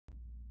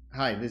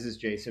Hi, this is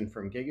Jason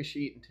from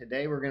Gigasheet, and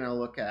today we're going to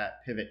look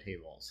at pivot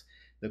tables.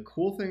 The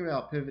cool thing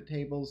about pivot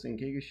tables in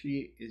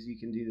Gigasheet is you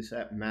can do this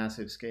at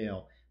massive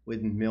scale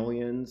with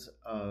millions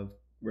of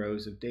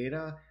rows of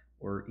data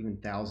or even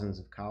thousands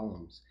of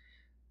columns.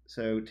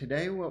 So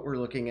today what we're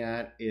looking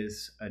at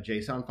is a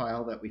JSON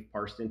file that we've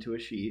parsed into a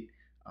sheet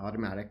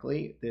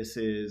automatically. This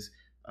is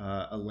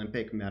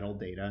Olympic medal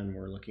data, and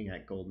we're looking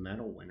at gold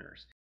medal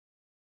winners.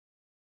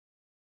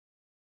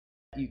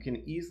 You can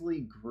easily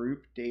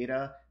group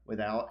data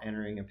without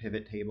entering a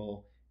pivot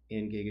table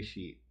in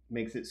Gigasheet.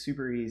 Makes it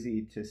super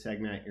easy to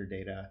segment your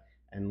data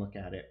and look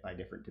at it by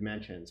different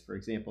dimensions. For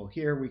example,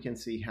 here we can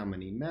see how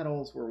many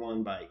medals were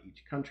won by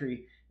each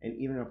country and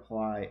even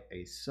apply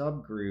a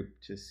subgroup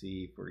to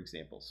see, for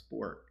example,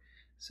 sport.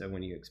 So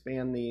when you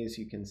expand these,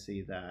 you can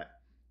see that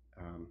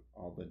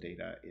all the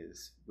data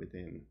is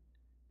within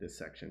this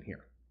section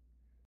here.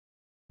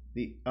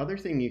 The other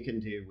thing you can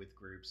do with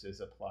groups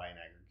is apply an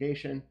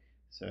aggregation.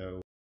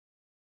 So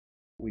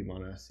we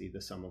want to see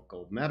the sum of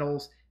gold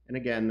medals. And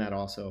again, that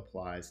also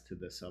applies to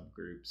the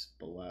subgroups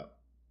below.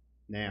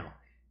 Now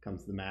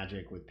comes the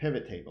magic with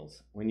pivot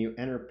tables. When you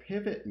enter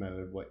pivot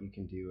mode, what you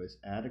can do is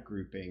add a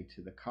grouping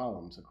to the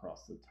columns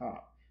across the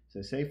top.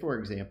 So say, for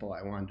example,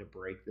 I wanted to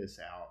break this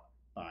out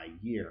by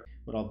year.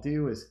 What I'll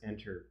do is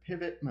enter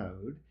pivot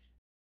mode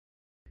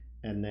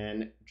and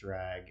then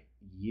drag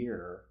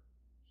year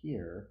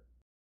here.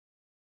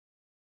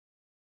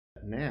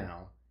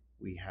 Now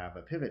we have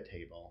a pivot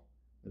table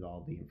with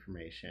all the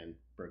information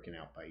broken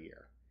out by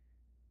year.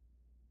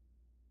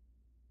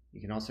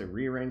 You can also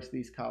rearrange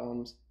these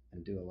columns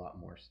and do a lot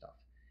more stuff.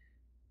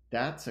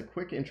 That's a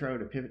quick intro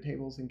to pivot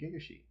tables in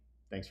Gigasheet.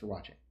 Thanks for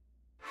watching.